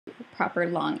proper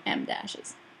long M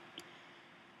dashes.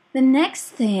 The next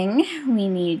thing we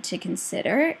need to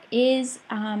consider is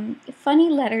funny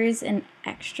letters and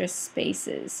extra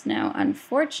spaces. Now,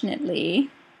 unfortunately,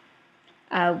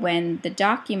 when the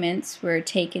documents were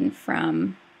taken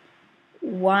from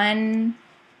one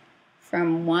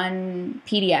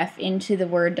PDF into the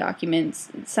Word documents,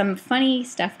 some funny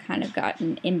stuff kind of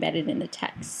gotten embedded in the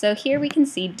text. So here we can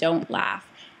see "don't laugh,"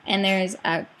 and there's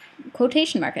a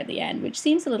quotation mark at the end, which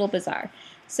seems a little bizarre.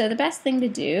 So the best thing to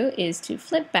do is to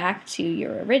flip back to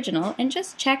your original and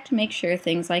just check to make sure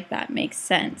things like that make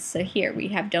sense. So here we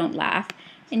have "don't laugh,"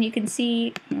 and you can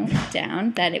see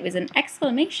down that it was an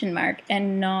exclamation mark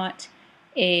and not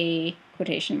a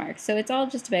quotation mark. So it's all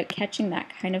just about catching that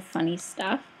kind of funny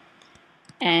stuff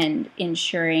and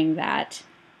ensuring that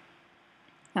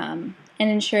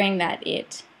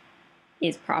it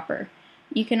is proper.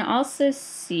 You can also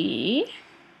see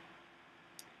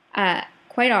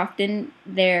quite often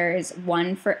there's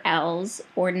 1 for L's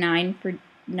or 9 for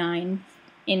 9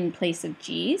 in place of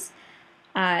G's.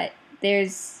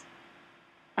 There's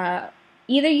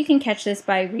either you can catch this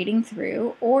by reading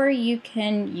through, or you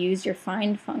can use your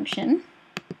find function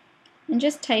and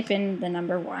just type in the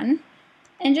number 1,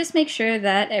 and just make sure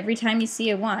that every time you see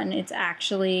a 1, it's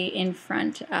actually in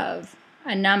front of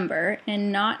a number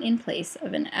and not in place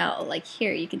of an L. Like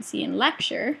here you can see in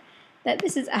lecture that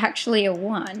this is actually a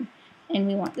 1, and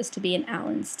we want this to be an L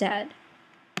instead.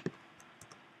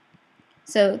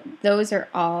 So those are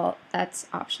that's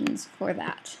options for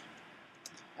that.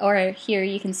 Or here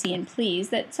you can see in please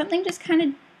that something just kind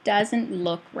of doesn't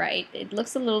look right. It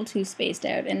looks a little too spaced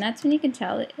out, and that's when you can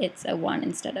tell it's a 1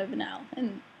 instead of an L,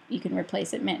 and you can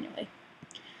replace it manually.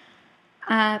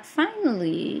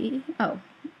 Finally,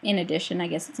 in addition, I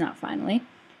guess it's not finally.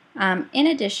 In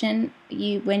addition,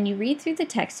 when you read through the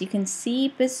text, you can see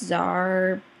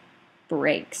bizarre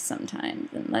breaks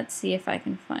sometimes, and let's see if I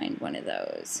can find one of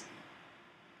those.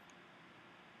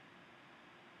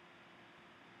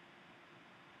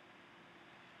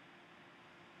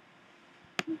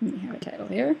 We have a title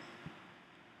here.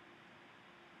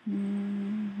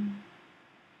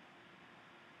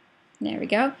 There we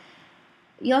go.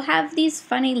 You'll have these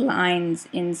funny lines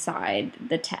inside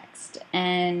the text,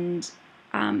 and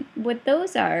what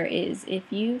those are is if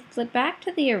you flip back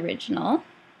to the original,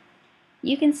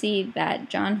 you can see that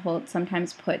John Holt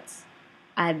sometimes puts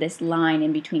this line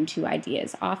in between two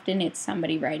ideas. Often it's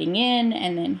somebody writing in,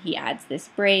 and then he adds this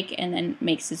break and then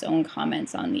makes his own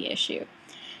comments on the issue.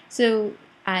 So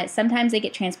sometimes they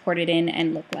get transported in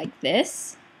and look like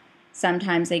this.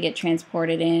 Sometimes they get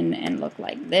transported in and look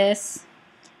like this.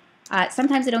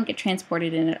 Sometimes they don't get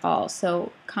transported in at all.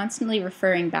 So constantly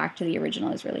referring back to the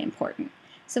original is really important.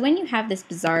 So when you have this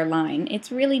bizarre line, it's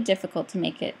really difficult to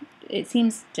make it, it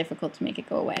seems difficult to make it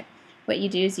go away. What you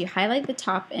do is you highlight the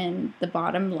top and the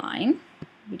bottom line.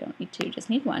 You don't need two, just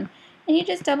need one. And you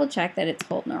just double check that it's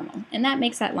hold normal. And that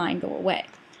makes that line go away.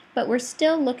 But we're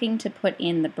still looking to put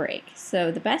in the break.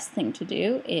 So the best thing to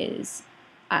do is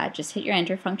just hit your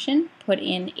enter function, put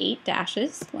in 8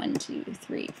 dashes, 1, 2,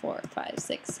 3, 4, 5,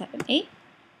 6, 7, 8.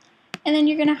 And then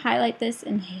you're going to highlight this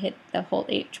and hit the hold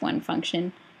H1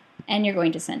 function, and you're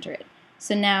going to center it.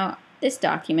 So now this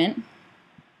document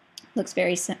looks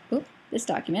very similar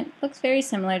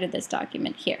to this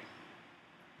document here.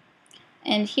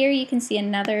 And here you can see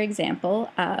another example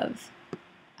of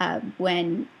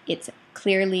when it's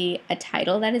clearly a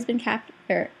title that has been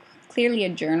clearly a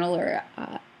journal or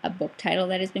a book title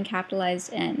that has been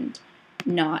capitalized and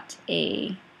not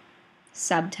a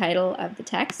subtitle of the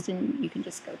text. And you can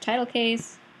just go title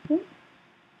case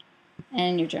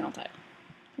and your journal title.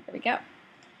 There we go.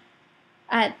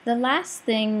 The last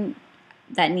thing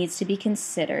that needs to be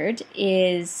considered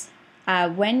is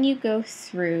when you go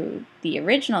through the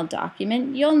original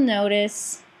document, you'll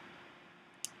notice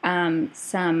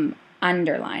some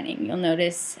underlining. You'll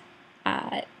notice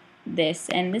this,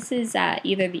 and this is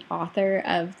either the author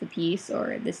of the piece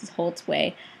or this is Holt's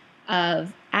way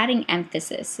of adding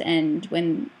emphasis.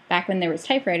 And back when there was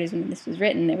typewriters, when this was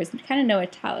written, there was kind of no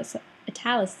italicus.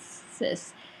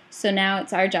 So now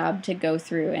it's our job to go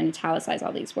through and italicize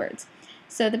all these words.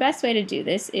 So the best way to do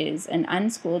this is an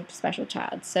unschooled special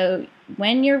child. So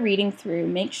when you're reading through,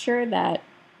 make sure that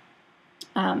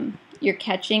you're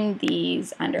catching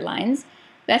these underlines.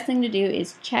 Best thing to do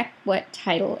is check what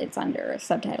title it's under or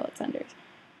subtitle it's under.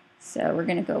 So we're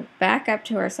going to go back up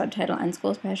to our subtitle,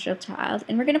 Unschooled Special Child,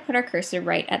 and we're going to put our cursor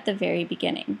right at the very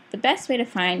beginning. The best way to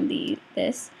find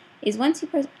this is once you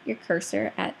put your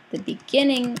cursor at the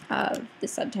beginning of the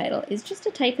subtitle is just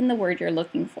to type in the word you're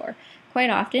looking for. Quite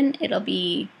often it'll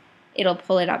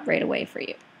pull it up right away for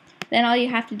you. Then all you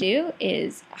have to do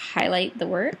is highlight the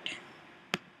word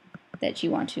that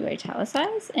you want to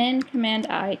italicize and Command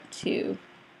I to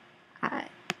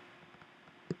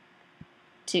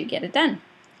get it done.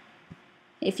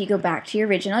 If you go back to your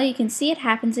original, you can see it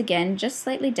happens again just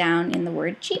slightly down in the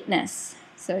word cheapness.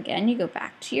 So again, you go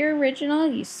back to your original,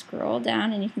 you scroll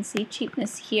down, and you can see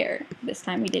cheapness here. This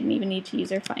time we didn't even need to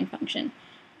use our find function,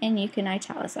 and you can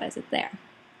italicize it there.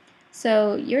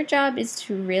 So your job is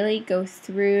to really go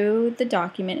through the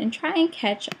document and try and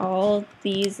catch all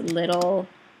these little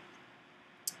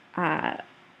errors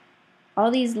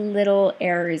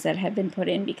that have been put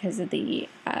in because of the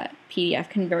PDF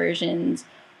conversions,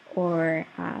 or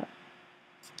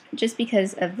just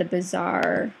because of the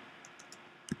bizarre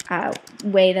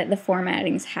way that the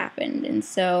formatting's happened. And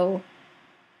so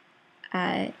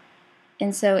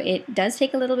it does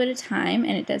take a little bit of time,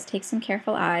 and it does take some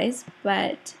careful eyes,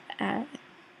 but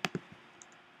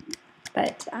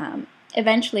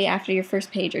eventually, after your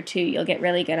first page or two, you'll get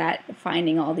really good at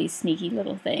finding all these sneaky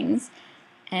little things,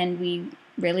 and we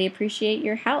really appreciate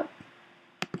your help.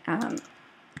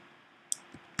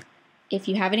 If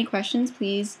you have any questions,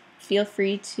 please feel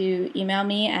free to email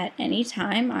me at any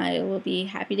time. I will be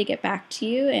happy to get back to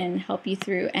you and help you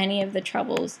through any of the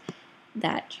troubles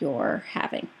that you're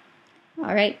having.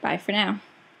 All right, bye for now.